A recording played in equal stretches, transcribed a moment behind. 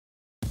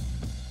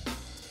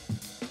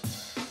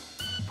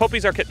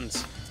Puppies or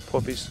kittens?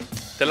 Puppies.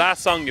 The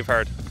last song you've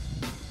heard?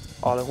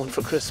 All I Want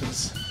for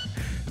Christmas.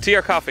 Tea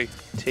or coffee?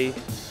 Tea.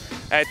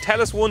 Tell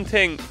us one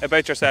thing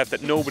about yourself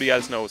that nobody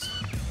else knows.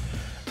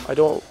 I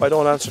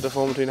don't answer the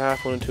phone between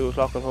 1:30 and 2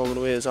 o'clock when Home and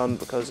Away is on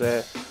because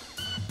I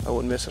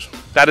wouldn't miss it.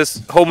 That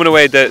is Home and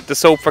Away, the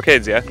soap for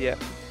kids, yeah? Yeah.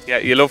 Yeah,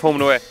 you love Home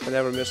and Away? I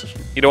never miss it.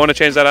 You don't want to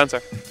change that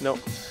answer? No.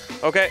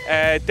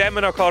 Okay,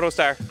 Denman or Cato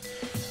Star?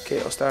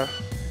 Cato Star.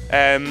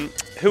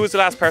 Who was the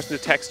last person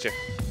to text you?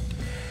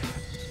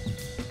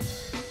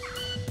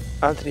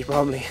 Anthony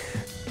Bromley.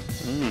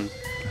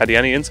 Had he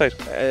any insight?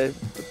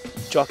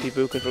 Jockey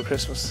booking for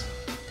Christmas.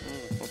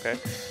 Okay.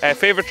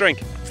 Favourite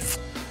drink?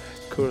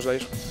 Coors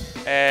Light.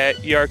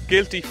 Your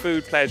guilty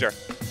food pleasure?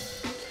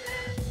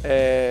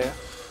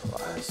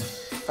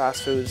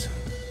 Fast foods.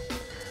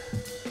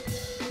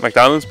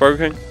 McDonald's,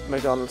 Burger King?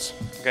 McDonald's.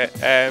 Okay.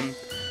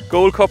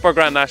 Gold Cup or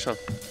Grand National?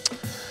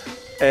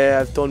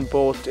 I've done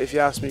both. If you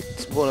ask me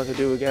what I could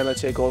do again, I'd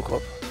say Gold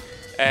Cup.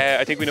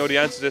 I think we know the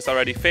answer to this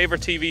already.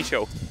 Favourite TV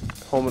show?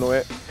 Home and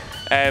Away.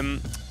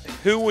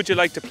 Who would you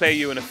like to play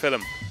you in a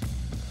film?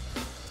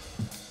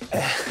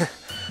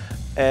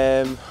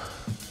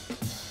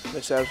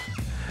 Myself.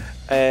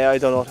 I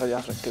don't know what I'd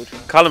have to do.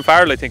 Colin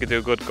Farrell, I think, would do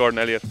a good Gordon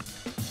Elliott.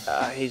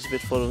 He's a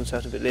bit full of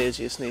himself, a bit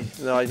lazy, isn't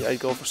he? No, I'd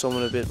go for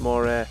someone a bit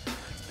more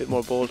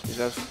bold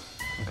myself.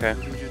 Okay.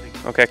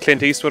 Okay,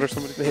 Clint Eastwood or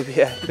somebody? Maybe,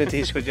 yeah, Clint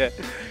Eastwood, yeah.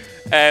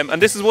 And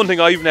this is one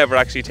thing I've never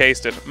actually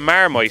tasted.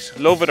 Marmite,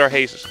 love it or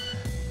hate it?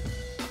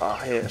 I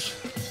hate it.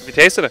 Have you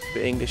tasted it? A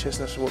bit English,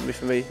 isn't it? It wouldn't be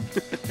for me.